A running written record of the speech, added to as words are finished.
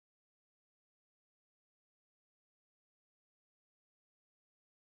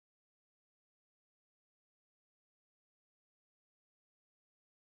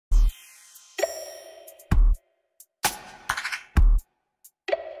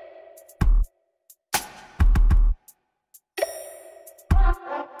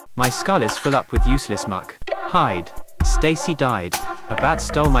My skull is full up with useless muck. Hide. Stacy died. A bat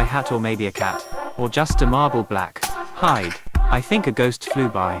stole my hat, or maybe a cat. Or just a marble black. Hide. I think a ghost flew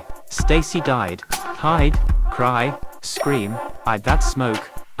by. Stacy died. Hide. Cry. Scream. That's smoke.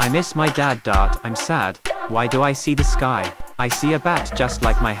 I miss my dad. Dart. I'm sad. Why do I see the sky? I see a bat just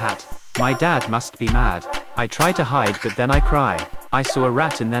like my hat. My dad must be mad. I try to hide but then I cry. I saw a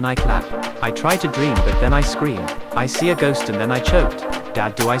rat and then I clap. I try to dream but then I scream. I see a ghost and then I choked.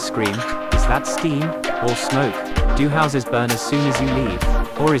 Dad, do I scream? Is that steam? Or smoke? Do houses burn as soon as you leave?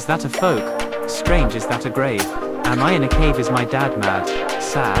 Or is that a folk? Strange, is that a grave? Am I in a cave? Is my dad mad?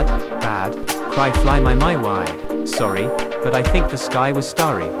 Sad? Bad? Cry, fly, my why? Sorry, but I think the sky was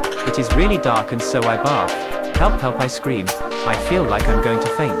starry. It is really dark and so I barf. Help, help, I scream. I feel like I'm going to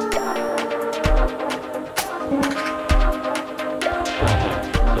faint.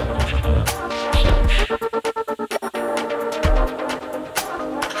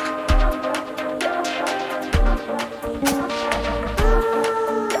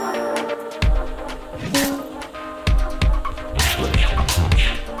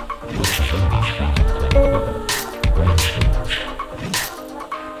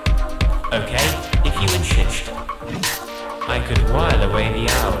 Okay, if you insist. I could while away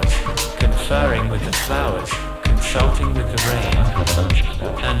the hours, conferring with the flowers, consulting with the rain,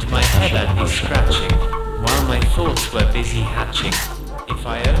 and my head I'd be scratching, while my thoughts were busy hatching. If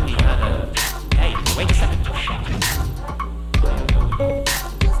I only had a... Hey, wait a second.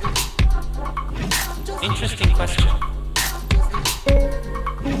 Interesting question.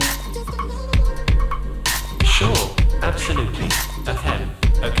 Sure, absolutely. A pen.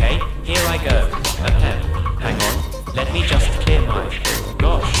 Okay, here I go. A pen. Hang on, let me just clear my...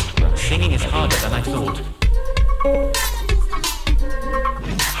 Gosh, singing is harder than I thought.